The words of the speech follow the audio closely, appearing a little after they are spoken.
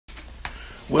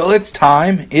Well, it's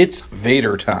time. It's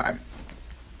Vader time.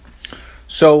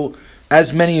 So,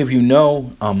 as many of you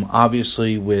know,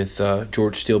 obviously with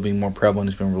George Steele being more prevalent,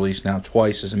 has been released now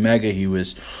twice as a Mega. He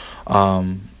was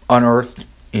unearthed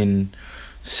in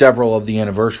several of the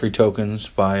anniversary tokens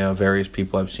by various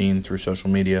people I've seen through social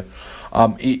media.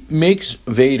 It makes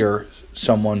Vader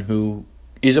someone who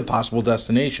is a possible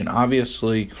destination.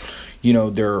 Obviously, you know,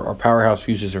 there are powerhouse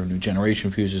fuses, there are new generation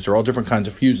fuses, there are all different kinds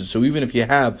of fuses. So even if you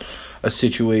have a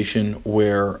situation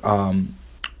where,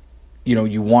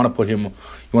 you want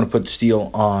to put Steele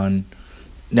on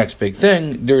next big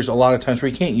thing, there's a lot of times where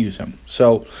you can't use him.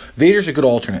 So Vader's a good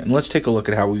alternate, and let's take a look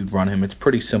at how we would run him. It's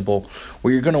pretty simple. What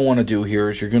you're going to want to do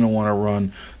here is you're going to want to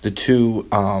run the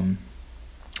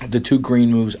two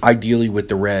green moves, ideally with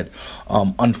the red.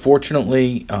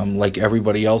 Unfortunately, like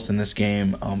everybody else in this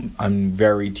game, I'm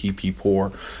very TP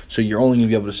poor, so you're only going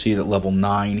to be able to see it at level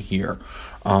 9 here,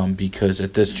 because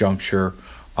at this juncture,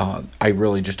 I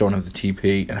really just don't have the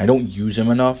TP, and I don't use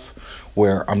him enough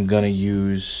where I'm going to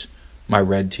use my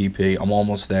red TP. I'm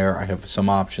almost there. I have some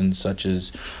options such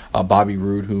as Bobby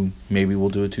Roode, who maybe we'll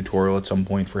do a tutorial at some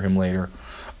point for him later,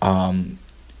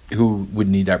 who would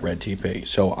need that red TP.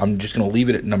 So I'm just going to leave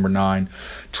it at number 9.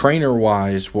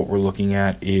 Trainer-wise, what we're looking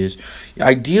at is,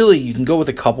 ideally, you can go with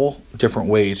a couple different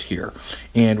ways here.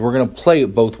 And we're going to play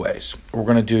it both ways. We're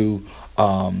going to do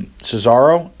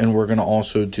Cesaro, and we're going to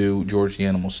also do George the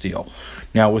Animal Steele.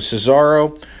 Now, with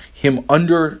Cesaro, him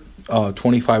under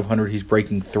 2,500, he's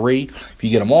breaking 3. If you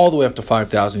get him all the way up to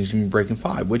 5,000, he's going to be breaking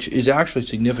 5, which is actually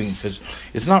significant because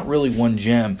it's not really one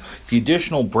gem. The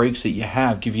additional breaks that you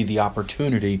have give you the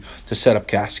opportunity to set up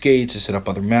cascades, to set up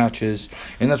other matches,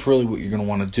 and that's really what you're going to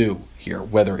want to do here,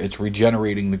 whether it's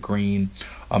regenerating the green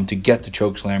to get the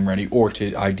chokeslam ready, or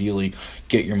to ideally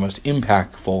get your most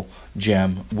impactful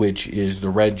gem, which is the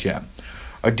red gem.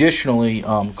 Additionally,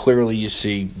 clearly you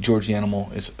see George the Animal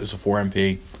is a 4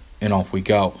 MP, and off we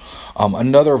go.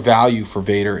 Another value for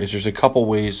Vader is there's a couple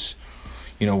ways,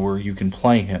 where you can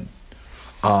play him.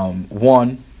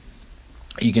 One,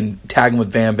 you can tag him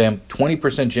with Bam Bam.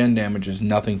 20% gen damage is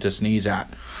nothing to sneeze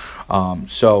at.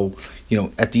 So,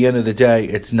 at the end of the day,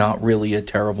 it's not really a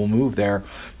terrible move there,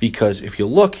 because if you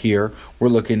look here, we're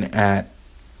looking at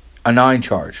a 9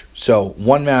 charge. So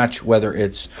one match, whether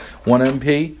it's 1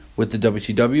 MP with the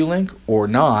WCW link or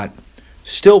not,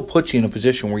 still puts you in a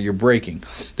position where you're breaking.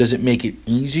 Does it make it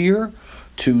easier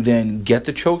to then get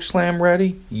the chokeslam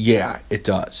ready? Yeah, it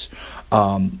does.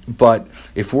 But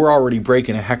if we're already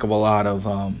breaking a heck of a lot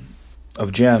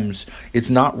of gems,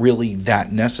 it's not really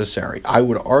that necessary. I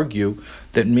would argue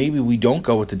that maybe we don't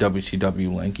go with the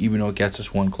WCW link, even though it gets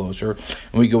us one closer,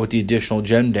 and we go with the additional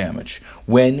gem damage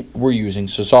when we're using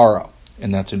Cesaro.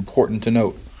 And that's important to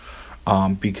note.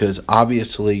 Because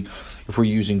obviously, if we're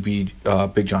using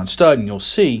Big John Studd, and you'll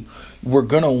see, we're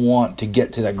going to want to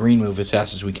get to that green move as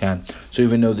fast as we can. So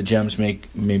even though the gems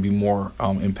make maybe more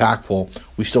impactful,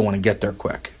 we still want to get there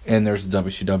quick. And there's the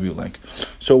WCW link.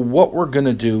 So what we're going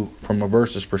to do from a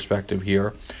versus perspective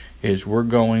here is we're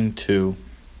going to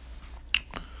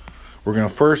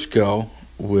first go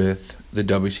with the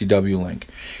WCW link.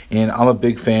 And I'm a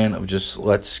big fan of just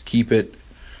let's keep it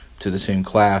to the same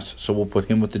class, so we'll put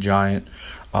him with the Giant.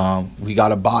 We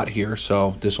got a bot here,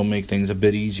 so this will make things a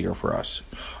bit easier for us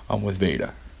with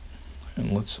Vader.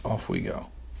 And off we go.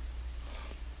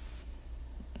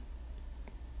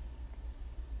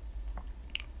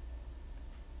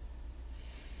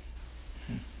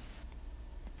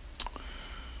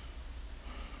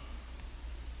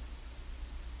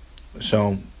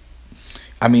 So,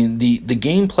 the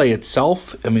gameplay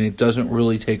itself, it doesn't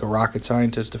really take a rocket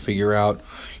scientist to figure out,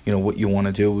 what you want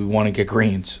to do. We want to get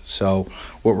greens. So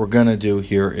what we're going to do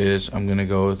here is I'm going to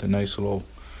go with a nice little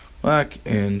black,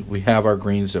 and we have our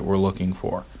greens that we're looking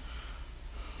for.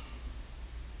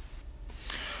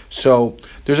 So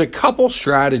there's a couple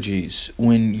strategies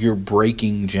when you're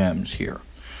breaking gems here.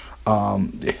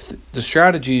 The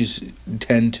strategies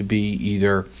tend to be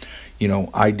either,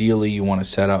 ideally you want to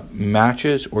set up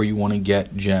matches or you want to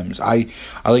get gems. I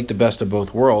like the best of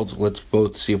both worlds. Let's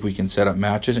both see if we can set up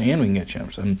matches and we can get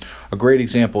gems. And a great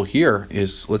example here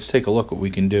is, let's take a look what we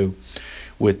can do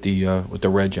with the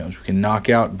red gems. We can knock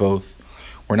out both.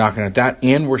 We're knocking at that,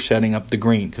 and we're setting up the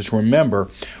green. Because remember,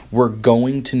 we're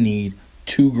going to need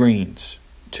 2 greens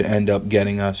to end up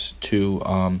getting us to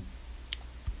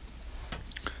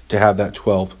have that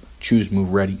 12 choose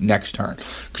move ready next turn,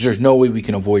 because there's no way we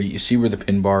can avoid it. You see where the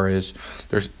pin bar is.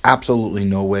 There's absolutely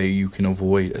no way you can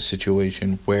avoid a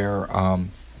situation where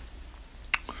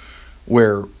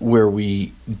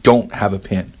we don't have a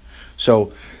pin.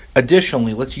 So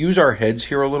additionally, let's use our heads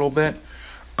here a little bit.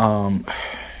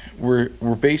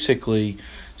 we're basically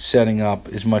setting up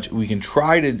as much. We can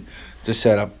try to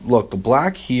set up. Look, the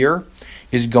black here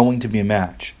is going to be a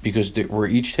match because we're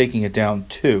each taking it down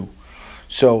 2.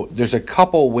 So there's a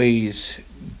couple ways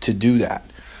to do that.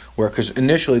 Because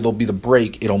initially there'll be the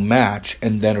break, it'll match,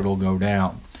 and then it'll go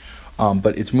down.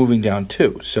 But it's moving down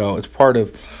 2. So it's part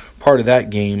of that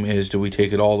game is, do we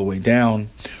take it all the way down,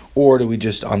 or do we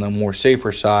just, on the more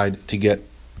safer side, to get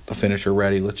the finisher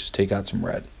ready, let's just take out some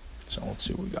red. So let's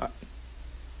see what we got.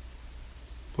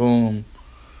 Boom.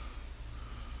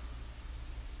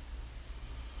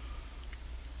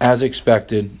 As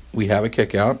expected, we have a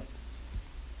kick out.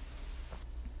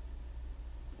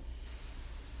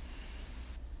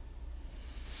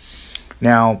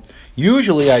 Now,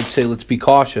 usually I'd say let's be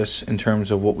cautious in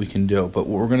terms of what we can do. But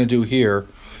what we're going to do here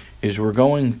is we're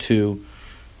going to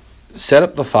set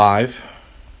up the 5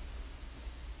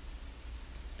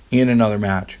 in another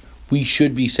match. We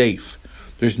should be safe.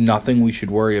 There's nothing we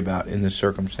should worry about in this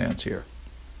circumstance here.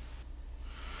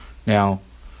 Now,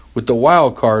 with the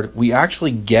wild card, we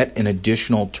actually get an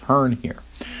additional turn here.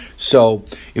 So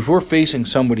if we're facing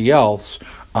somebody else,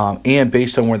 and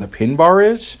based on where the pin bar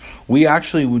is, we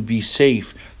actually would be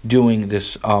safe doing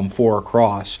this 4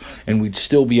 across, and we'd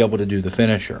still be able to do the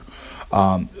finisher.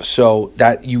 So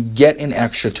that you get an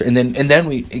extra turn, and then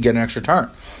we get an extra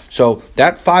turn. So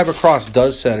that 5 across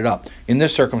does set it up. In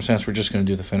this circumstance, we're just going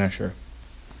to do the finisher.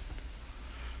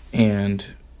 And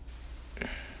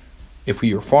if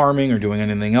we are farming or doing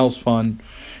anything else fun,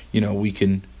 we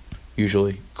can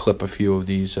usually clip a few of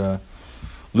these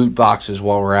loot boxes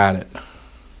while we're at it.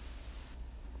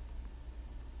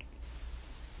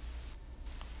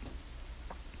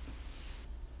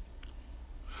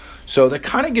 So that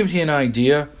kind of gives you an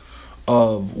idea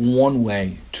of one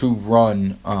way to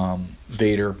run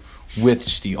Vader with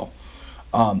steel.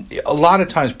 A lot of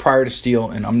times prior to steel,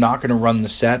 and I'm not going to run the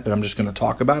set, but I'm just going to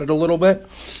talk about it a little bit.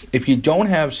 If you don't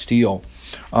have steel,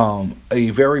 a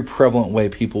very prevalent way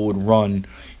people would run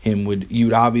him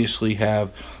you'd obviously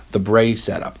have the Bray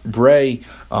setup. Bray,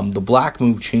 the black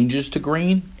move changes to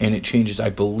green, and it changes,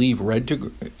 I believe, red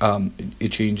to.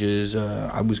 It changes.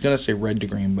 I was going to say red to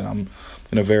green, but I'm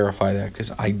going to verify that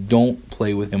because I don't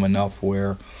play with him enough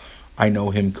where I know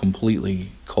him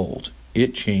completely cold.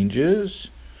 It changes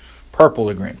purple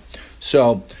to green.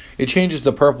 So it changes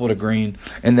the purple to green,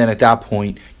 and then at that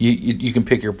point, you can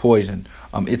pick your poison.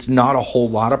 It's not a whole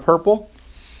lot of purple,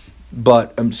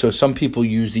 but so some people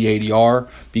use the ADR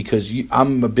because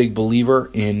I'm a big believer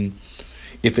in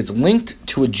if it's linked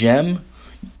to a gem,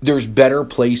 there's better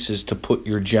places to put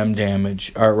your gem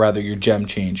damage, or rather your gem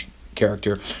change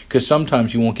character, because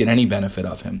sometimes you won't get any benefit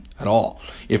of him at all.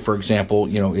 If, for example,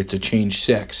 it's a change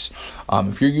 6.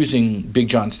 If you're using Big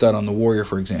John Studd on the Warrior,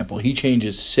 for example, he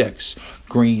changes 6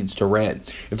 greens to red.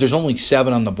 If there's only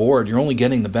 7 on the board, you're only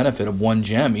getting the benefit of 1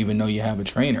 gem, even though you have a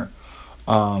trainer.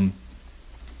 That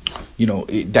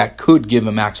could give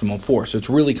a maximum 4. So it's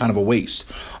really kind of a waste.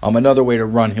 Another way to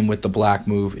run him with the black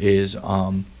move is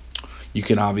you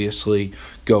can obviously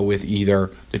go with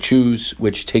either the choose,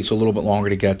 which takes a little bit longer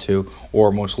to get to,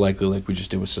 or most likely like we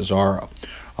just did with Cesaro.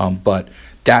 But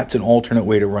that's an alternate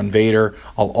way to run Vader.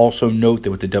 I'll also note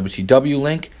that with the WCW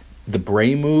link, the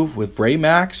Bray move with Bray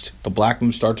maxed, the black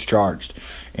move starts charged.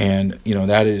 And,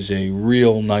 that is a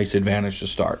real nice advantage to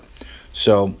start.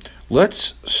 So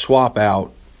let's swap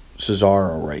out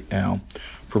Cesaro right now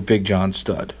for Big John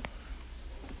Studd.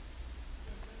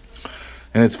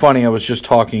 And it's funny, I was just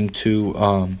talking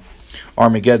to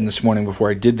Armageddon this morning before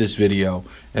I did this video,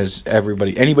 as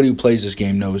anybody who plays this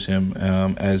game knows him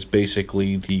as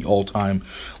basically the all-time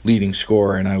leading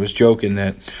scorer. And I was joking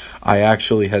that I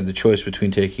actually had the choice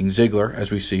between taking Ziggler,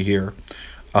 as we see here,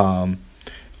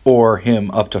 or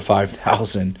him up to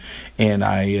 5,000. And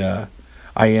I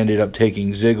ended up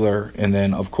taking Ziggler, and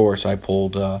then, of course, I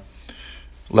pulled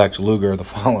Lex Luger the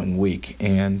following week.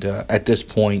 And at this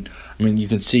point, you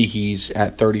can see he's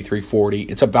at 3340.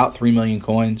 It's about 3 million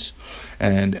coins.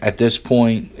 And at this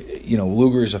point,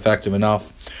 Luger is effective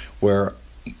enough where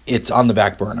it's on the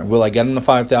back burner. Will I get him to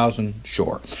 5,000?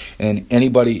 Sure. And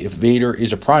if Vader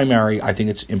is a primary, I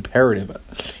think it's imperative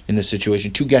in this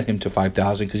situation to get him to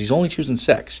 5,000 because he's only choosing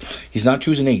 6. He's not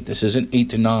choosing 8. This isn't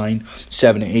 8 to 9,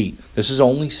 7 to 8. This is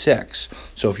only 6.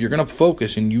 So if you're going to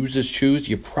focus and use this choose,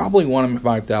 you probably want him at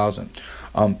 5,000.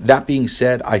 That being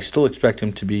said, I still expect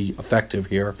him to be effective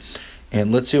here.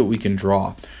 And let's see what we can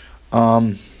draw.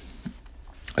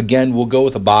 Again, we'll go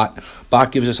with a bot.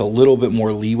 Bot gives us a little bit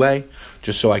more leeway,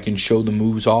 just so I can show the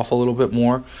moves off a little bit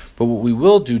more. But what we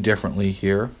will do differently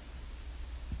here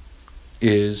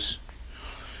is,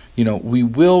 we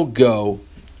will go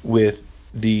with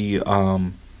the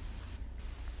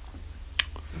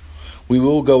we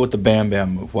will go with the Bam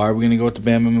Bam move. Why are we going to go with the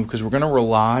Bam Bam move? Because we're going to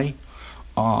rely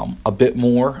a bit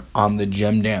more on the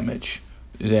gem damage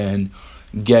than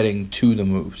getting to the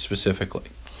move specifically.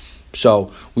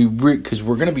 So because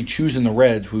we're going to be choosing the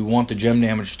reds, we want the gem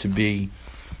damage to be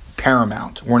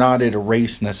paramount. We're not at a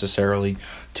race necessarily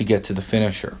to get to the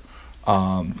finisher,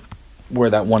 where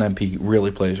that 1 MP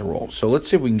really plays a role. So let's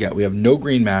see if we can get. We have no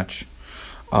green match,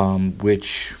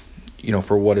 which,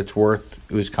 for what it's worth,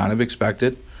 it was kind of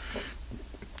expected.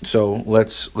 So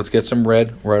let's get some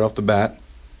red right off the bat.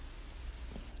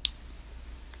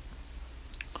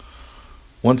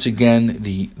 Once again,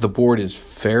 the board is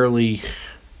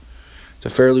it's a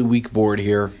fairly weak board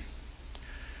here.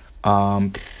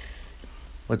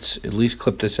 Let's at least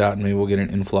clip this out and maybe we'll get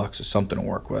an influx of something to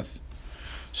work with.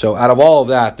 So out of all of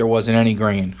that, there wasn't any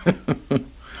green.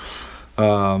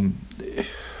 But,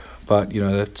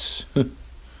 that's...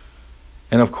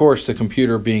 And, of course, the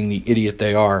computer, being the idiot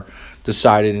they are,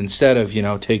 decided instead of,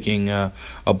 taking a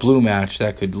blue match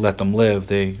that could let them live,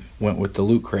 they went with the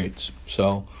loot crates.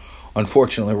 So,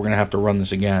 unfortunately, we're going to have to run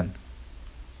this again.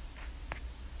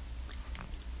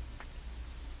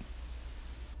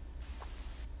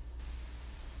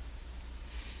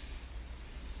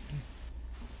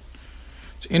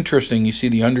 It's interesting. You see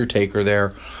the Undertaker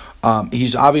there.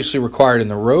 He's obviously required in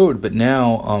the road, but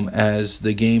now, as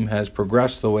the game has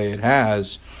progressed the way it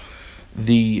has,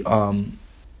 the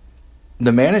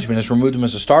management has removed him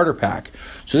as a starter pack.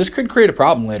 So this could create a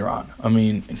problem later on. I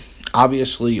mean,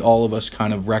 obviously, all of us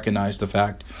kind of recognize the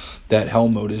fact that Hell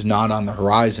Mode is not on the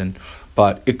horizon,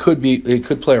 but it could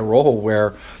play a role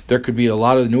where there could be a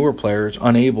lot of newer players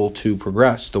unable to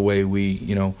progress the way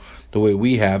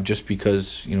we have, just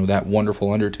because that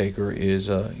wonderful Undertaker is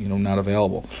not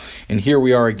available. And here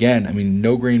we are again. I mean,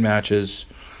 no green matches.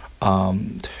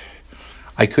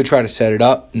 I could try to set it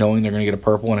up knowing they're going to get a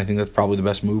purple, and I think that's probably the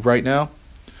best move right now.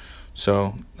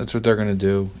 So that's what they're going to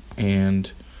do,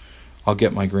 and I'll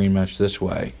get my green match this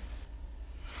way.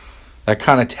 That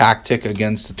kind of tactic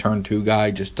against the turn 2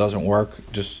 guy just doesn't work,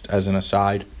 just as an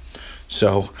aside.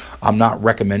 So I'm not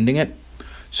recommending it.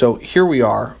 So here we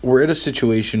are. We're at a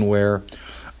situation where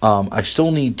I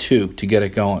still need 2 to get it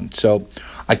going. So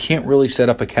I can't really set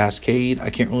up a cascade. I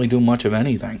can't really do much of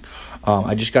anything.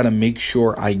 I just got to make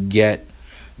sure I get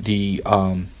the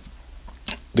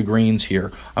greens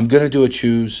here. I'm going to do a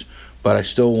choose, but I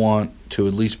still want to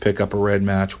at least pick up a red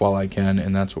match while I can,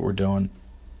 and that's what we're doing.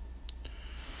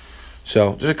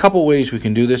 So there's a couple ways we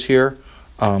can do this here.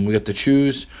 We got the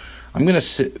choose. I'm going to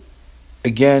sit.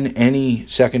 Again, any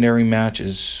secondary match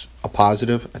is a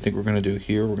positive. I think we're going to do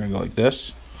here. We're going to go like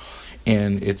this.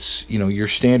 And it's, your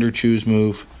standard choose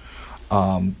move.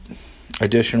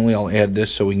 Additionally, I'll add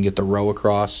this so we can get the row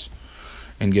across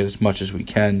and get as much as we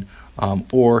can.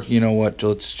 Or, you know what,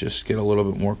 let's just get a little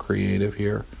bit more creative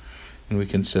here. And we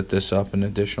can set this up an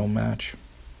additional match.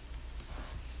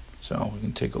 So we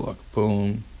can take a look.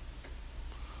 Boom.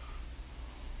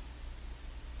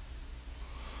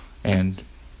 And,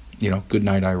 good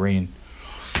night, Irene.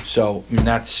 So, I mean,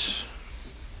 that's...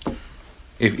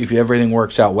 If everything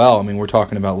works out well, I mean, we're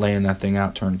talking about laying that thing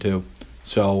out turn 2.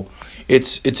 So,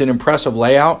 it's an impressive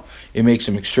layout. It makes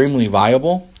him extremely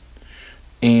viable.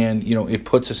 And, it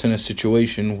puts us in a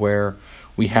situation where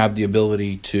we have the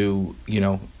ability to,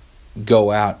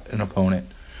 go at an opponent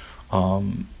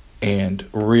and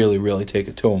really, really take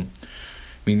it to him. I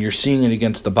mean, you're seeing it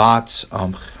against the bots.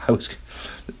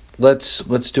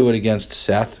 Let's do it against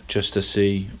Seth just to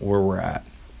see where we're at.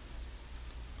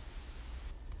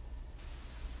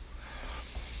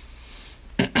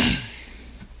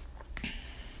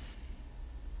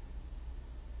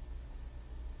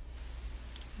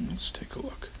 Let's take a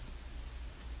look.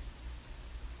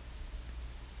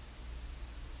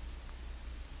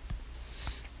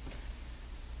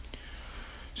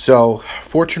 So,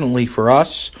 fortunately for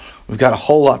us, we've got a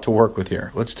whole lot to work with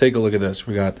here. Let's take a look at this.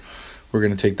 We're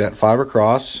going to take that 5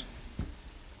 across.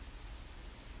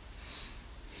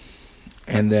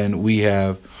 And then we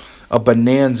have a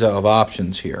bonanza of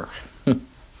options here.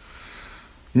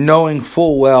 Knowing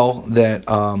full well that,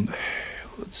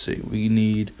 let's see, we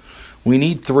need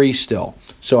 3 still.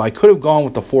 So I could have gone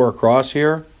with the 4 across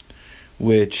here,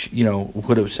 which,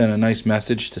 would have sent a nice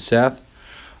message to Seth.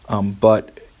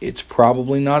 But it's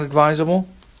probably not advisable.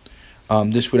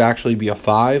 This would actually be a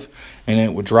 5, and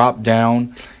it would drop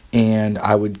down, and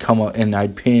I would come up and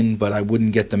I'd pin, but I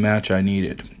wouldn't get the match I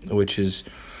needed, which is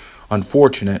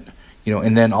unfortunate.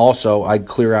 And then also I'd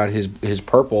clear out his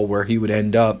purple where he would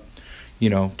end up,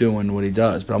 doing what he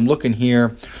does. But I'm looking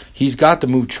here. He's got the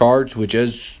move charged, which,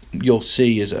 as you'll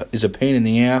see, is a pain in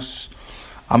the ass.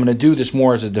 I'm going to do this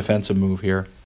more as a defensive move here.